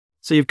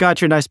So you've got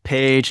your nice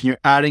page and you're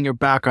adding your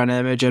background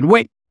image, and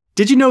wait,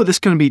 did you know this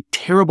can be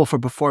terrible for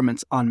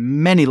performance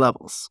on many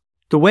levels?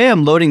 The way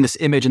I'm loading this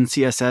image in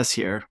CSS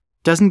here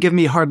doesn't give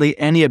me hardly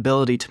any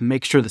ability to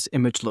make sure this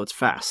image loads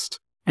fast.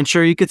 And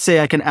sure, you could say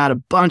I can add a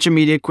bunch of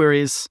media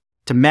queries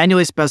to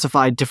manually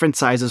specify different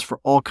sizes for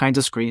all kinds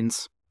of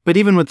screens. But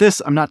even with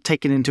this, I'm not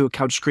taking into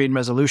account screen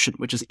resolution,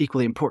 which is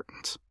equally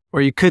important.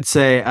 Or you could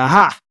say,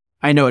 aha,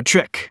 I know a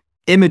trick.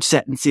 Image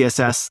set in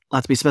CSS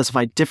lets me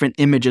specify different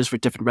images for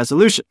different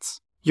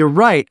resolutions. You're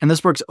right, and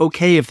this works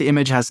okay if the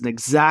image has an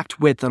exact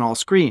width on all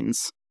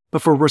screens.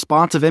 But for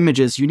responsive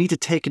images, you need to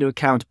take into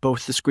account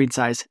both the screen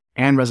size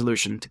and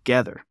resolution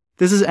together.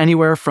 This is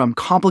anywhere from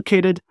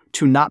complicated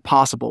to not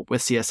possible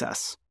with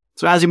CSS.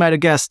 So as you might have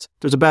guessed,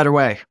 there's a better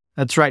way.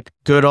 That's right,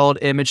 good old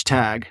image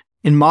tag.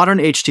 In modern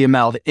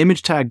HTML, the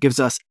image tag gives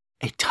us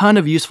a ton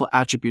of useful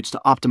attributes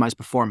to optimize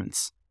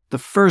performance. The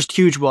first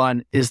huge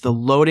one is the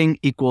loading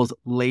equals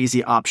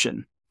lazy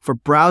option for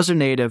browser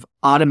native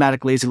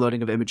automatic lazy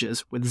loading of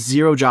images with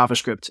zero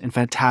JavaScript and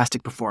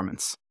fantastic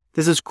performance.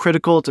 This is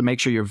critical to make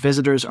sure your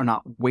visitors are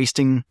not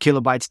wasting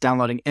kilobytes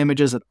downloading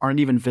images that aren't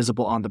even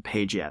visible on the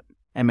page yet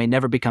and may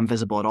never become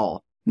visible at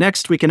all.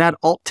 Next, we can add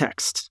alt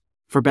text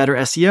for better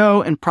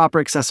SEO and proper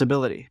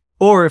accessibility.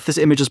 Or if this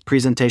image is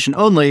presentation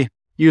only,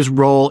 use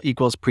role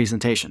equals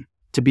presentation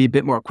to be a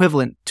bit more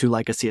equivalent to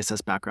like a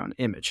CSS background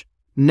image.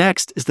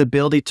 Next is the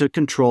ability to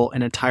control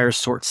an entire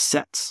sort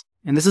sets.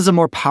 And this is a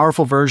more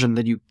powerful version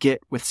than you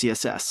get with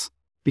CSS.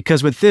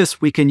 Because with this,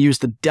 we can use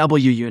the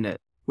W unit,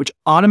 which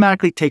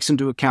automatically takes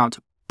into account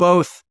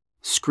both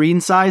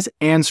screen size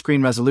and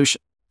screen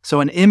resolution.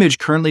 So an image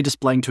currently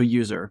displaying to a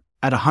user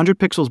at 100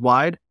 pixels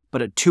wide,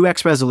 but at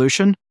 2x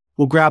resolution,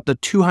 will grab the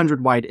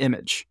 200 wide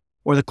image,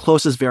 or the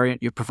closest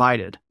variant you've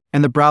provided.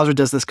 And the browser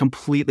does this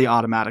completely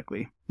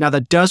automatically. Now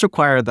that does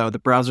require, though, the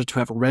browser to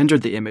have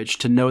rendered the image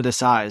to know the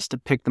size to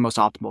pick the most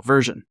optimal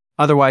version.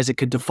 Otherwise, it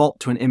could default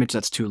to an image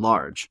that's too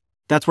large.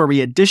 That's where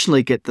we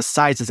additionally get the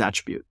sizes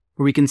attribute,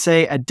 where we can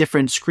say at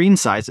different screen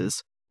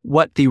sizes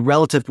what the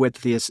relative width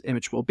of this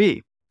image will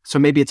be. So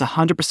maybe it's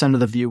 100% of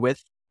the view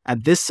width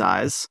at this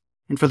size,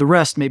 and for the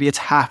rest, maybe it's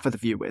half of the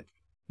view width.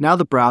 Now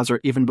the browser,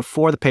 even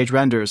before the page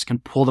renders, can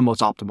pull the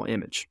most optimal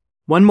image.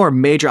 One more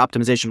major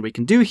optimization we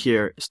can do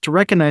here is to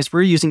recognize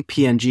we're using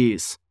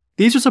PNGs.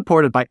 These are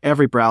supported by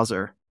every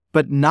browser,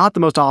 but not the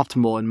most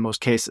optimal in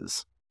most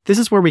cases. This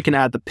is where we can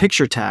add the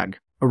picture tag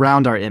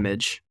around our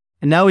image,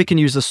 and now we can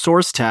use the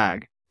source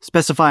tag,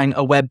 specifying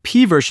a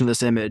WebP version of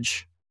this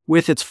image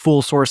with its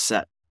full source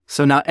set.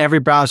 So now every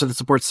browser that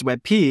supports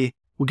WebP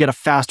will get a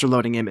faster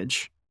loading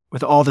image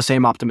with all the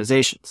same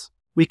optimizations.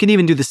 We can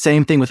even do the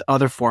same thing with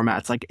other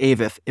formats like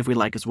AVIF if we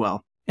like as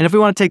well. And if we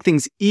want to take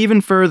things even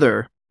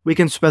further, we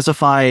can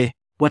specify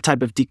what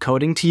type of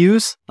decoding to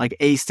use, like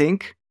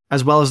async,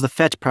 as well as the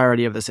fetch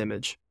priority of this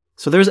image.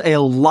 So there's a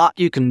lot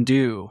you can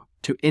do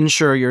to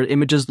ensure your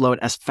images load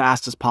as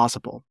fast as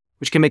possible,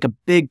 which can make a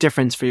big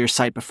difference for your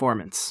site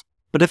performance.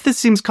 But if this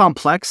seems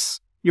complex,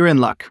 you're in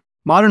luck.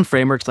 Modern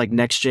frameworks like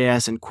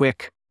Next.js and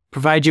Quick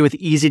provide you with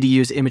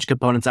easy-to-use image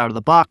components out of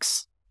the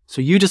box,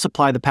 so you just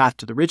apply the path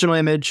to the original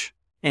image,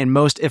 and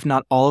most, if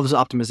not all, of those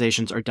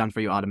optimizations are done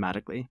for you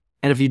automatically.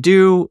 And if you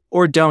do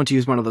or don't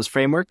use one of those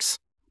frameworks,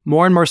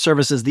 more and more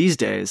services these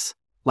days,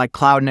 like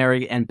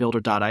Cloudinary and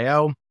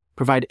Builder.io,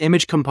 provide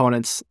image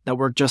components that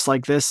work just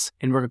like this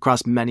and work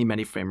across many,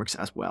 many frameworks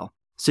as well.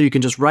 So you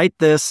can just write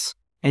this,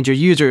 and your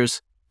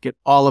users get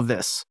all of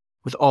this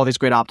with all these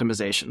great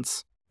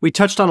optimizations. We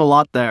touched on a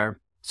lot there,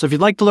 so if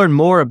you'd like to learn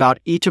more about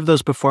each of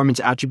those performance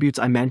attributes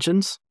I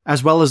mentioned,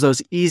 as well as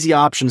those easy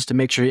options to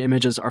make sure your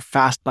images are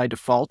fast by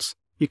default,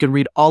 you can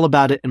read all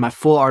about it in my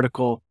full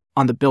article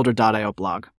on the Builder.io blog.